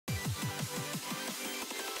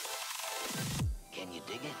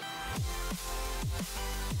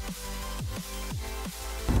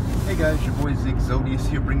Hey guys, your boy Zeke Zodius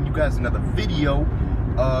here, bringing you guys another video.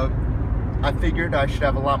 I figured I should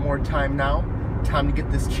have a lot more time now. Time to get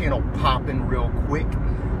this channel popping real quick.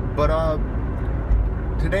 But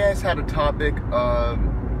today I just had a topic. I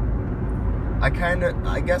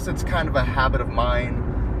guess it's kind of a habit of mine.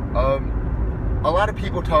 A lot of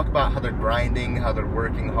people talk about how they're grinding, how they're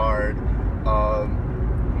working hard.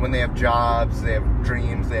 When they have jobs, they have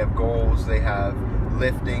dreams, they have goals, they have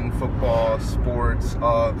lifting, football, sports.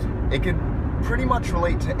 It can pretty much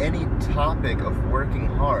relate to any topic of working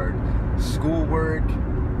hard. Schoolwork,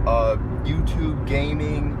 YouTube,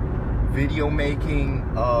 gaming, video making,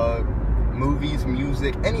 movies,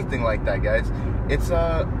 music, anything like that, guys. It's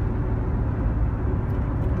the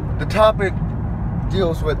topic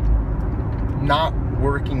deals with not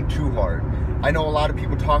working too hard. I know a lot of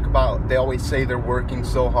people talk about, they always say they're working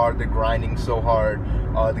so hard, they're grinding so hard,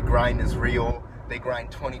 the grind is real, they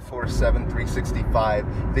grind 24/7, 365,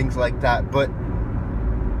 things like that, but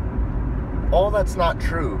all that's not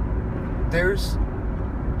true.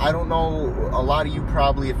 I don't know, a lot of you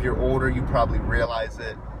probably, if you're older, you probably realize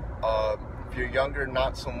it. If you're younger,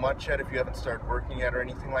 not so much yet, if you haven't started working yet or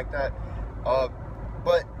anything like that.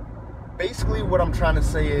 But basically what I'm trying to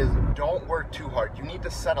say is, don't work too hard. You need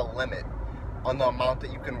to set a limit on the amount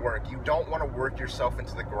that you can work. You don't want to work yourself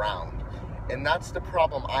into the ground. And that's the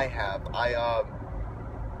problem I have. I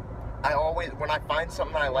always, when I find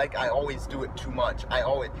something I like, I always do it too much.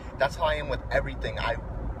 That's how I am with everything.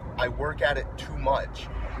 I work at it too much.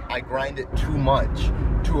 I grind it too much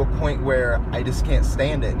to a point where I just can't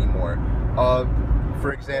stand it anymore.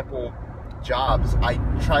 For example, jobs. I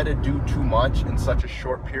try to do too much in such a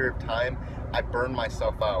short period of time. I burn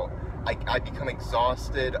myself out. I become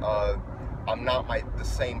exhausted. I'm not the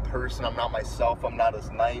same person. I'm not myself. I'm not as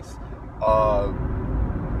nice.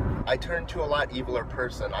 I turn to a lot eviler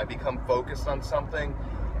person. I become focused on something,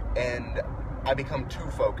 and I become too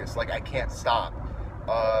focused. Like, I can't stop.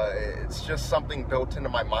 It's just something built into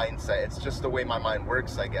my mindset. It's just the way my mind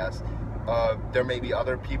works, I guess. There may be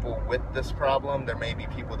other people with this problem. There may be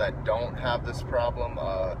people that don't have this problem.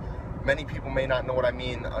 Many people may not know what I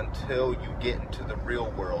mean until you get into the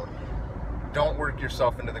real world. Don't work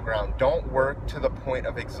yourself into the ground. Don't work to the point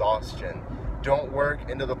of exhaustion. Don't work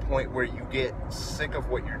into the point where you get sick of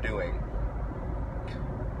what you're doing.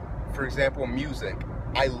 For example, music.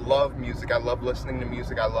 I love music. I love listening to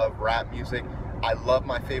music. I love rap music. I love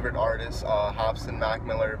my favorite artists, Hobson, Mac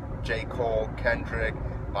Miller, J. Cole, Kendrick.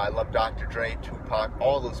 I love Dr. Dre, Tupac,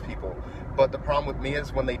 all those people. But the problem with me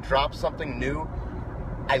is when they drop something new,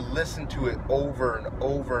 I listen to it over and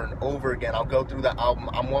over and over again. I'll go through the album.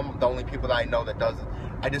 I'm one of the only people that I know that does it.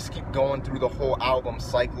 I just keep going through the whole album,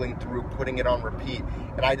 cycling through, putting it on repeat.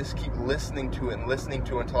 And I just keep listening to it and listening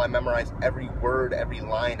to it until I memorize every word, every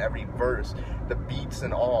line, every verse, the beats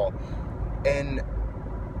and all. And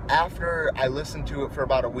after I listen to it for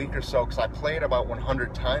about a week or so, because I play it about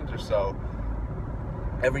 100 times or so,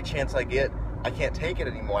 every chance I get, I can't take it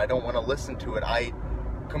anymore. I don't want to listen to it. I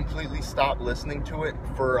completely stop listening to it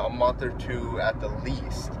for a month or two at the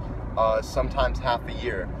least, sometimes half a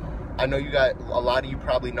year. I know a lot of you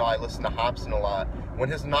probably know I listen to Hobson a lot. When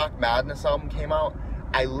his Knock Madness album came out,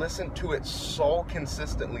 I listened to it so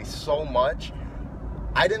consistently, so much.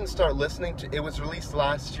 I didn't start listening to it. Was released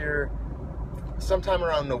last year, sometime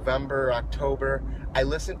around November, October. I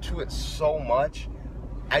listened to it so much,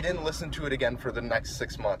 I didn't listen to it again for the next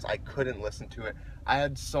 6 months. I couldn't listen to it. I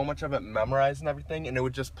had so much of it memorized and everything, and it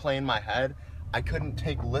would just play in my head. I couldn't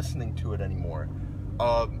take listening to it anymore.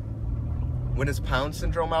 When his Pound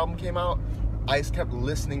Syndrome album came out, I just kept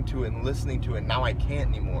listening to it and listening to it, and now I can't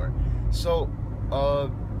anymore. So,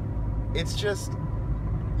 it's just,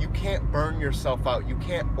 you can't burn yourself out. You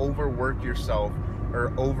can't overwork yourself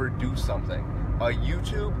or overdo something.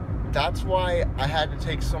 YouTube, that's why I had to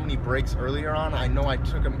take so many breaks earlier on. I know I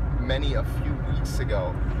took a few weeks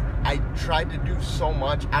ago. I tried to do so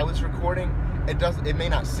much. I was recording, it may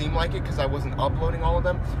not seem like it because I wasn't uploading all of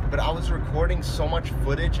them, but I was recording so much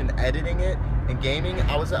footage and editing it and gaming.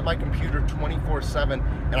 I was at my computer 24/7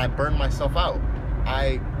 and I burned myself out.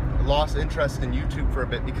 I lost interest in YouTube for a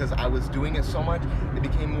bit because I was doing it so much. It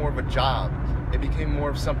became more of a job. It became more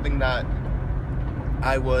of something that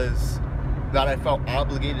I felt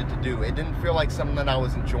obligated to do. It didn't feel like something that I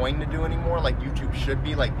was enjoying to do anymore, like YouTube should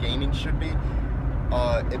be, like gaming should be.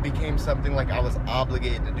 It became something like I was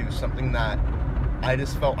obligated to do, something that I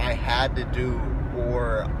just felt I had to do,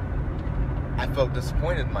 or I felt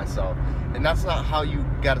disappointed in myself. And that's not how you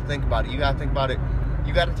got to think about it. You got to think about it,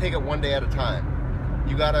 you got to take it one day at a time.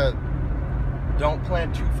 You got to, don't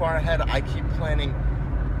plan too far ahead. I keep planning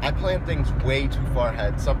I plan things way too far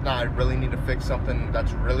ahead. Something I really need to fix, something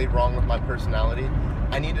that's really wrong with my personality.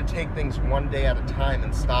 I need to take things one day at a time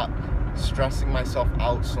and stop stressing myself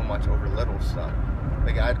out so much over little stuff.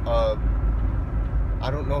 Like I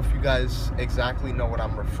don't know if you guys exactly know what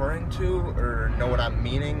I'm referring to or know what I'm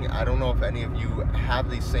meaning. I don't know if any of you have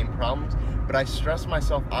these same problems, but I stress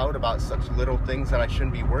myself out about such little things that I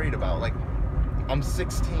shouldn't be worried about. Like, I'm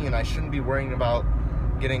 16, I shouldn't be worrying about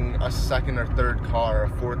getting a second or third car, a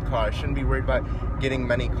fourth car. I shouldn't be worried about getting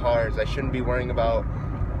many cars. I shouldn't be worrying about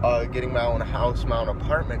getting my own house, my own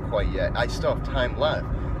apartment quite yet. I still have time left.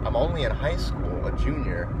 I'm only in high school, a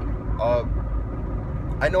junior.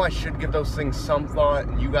 I know I should give those things some thought,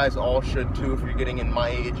 and you guys all should too if you're getting in my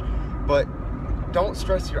age, but don't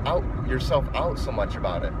stress yourself out so much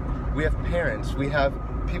about it. We have parents, we have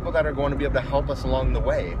people that are going to be able to help us along the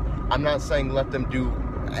way. I'm not saying let them do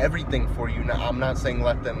everything for you. I'm not saying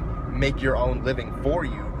let them make your own living for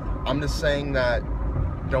you. I'm just saying that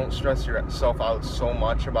don't stress yourself out so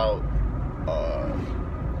much about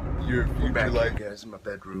your future life. Guys, in my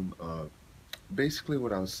bedroom. Basically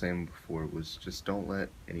what I was saying before was just don't let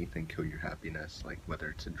anything kill your happiness, like whether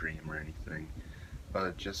it's a dream or anything.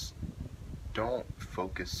 Just don't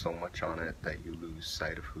focus so much on it that you lose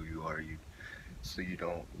sight of who you are. So you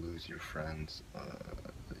don't lose your friends.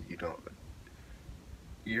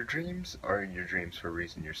 Your dreams are your dreams for a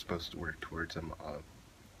reason. You're supposed to work towards them.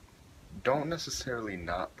 Don't necessarily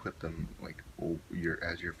not put them like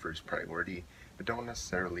as your first priority, but don't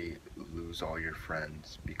necessarily lose all your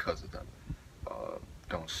friends because of them.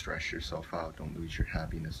 Don't stress yourself out. Don't lose your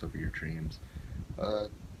happiness over your dreams.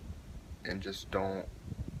 And just don't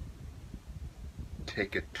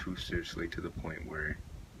take it too seriously to the point where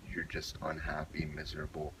you're just unhappy,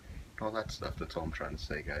 miserable, all that stuff. That's all I'm trying to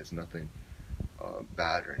say, guys. Nothing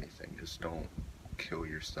bad or anything. Just don't kill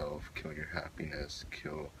yourself, kill your happiness,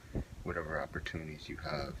 kill whatever opportunities you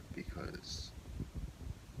have because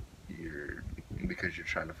you're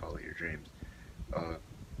trying to follow your dreams.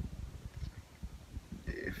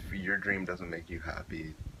 If your dream doesn't make you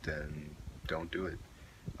happy, then don't do it.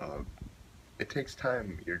 It takes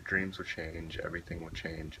time. Your dreams will change, everything will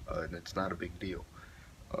change, and it's not a big deal.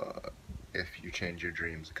 If you change your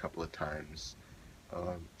dreams a couple of times,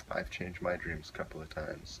 I've changed my dreams a couple of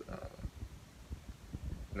times.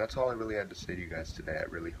 And that's all I really had to say to you guys today. I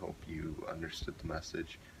really hope you understood the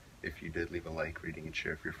message. If you did, leave a like, rating, and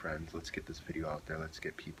share with your friends. Let's get this video out there. Let's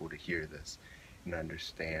get people to hear this and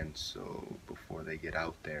understand, so before they get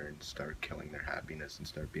out there and start killing their happiness and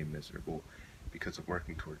start being miserable because of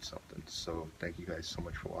working towards something. So thank you guys so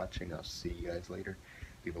much for watching. I'll see you guys later.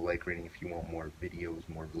 Leave a like, rating if you want more videos,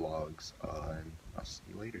 more vlogs, and I'll see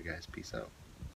you later, guys. Peace out.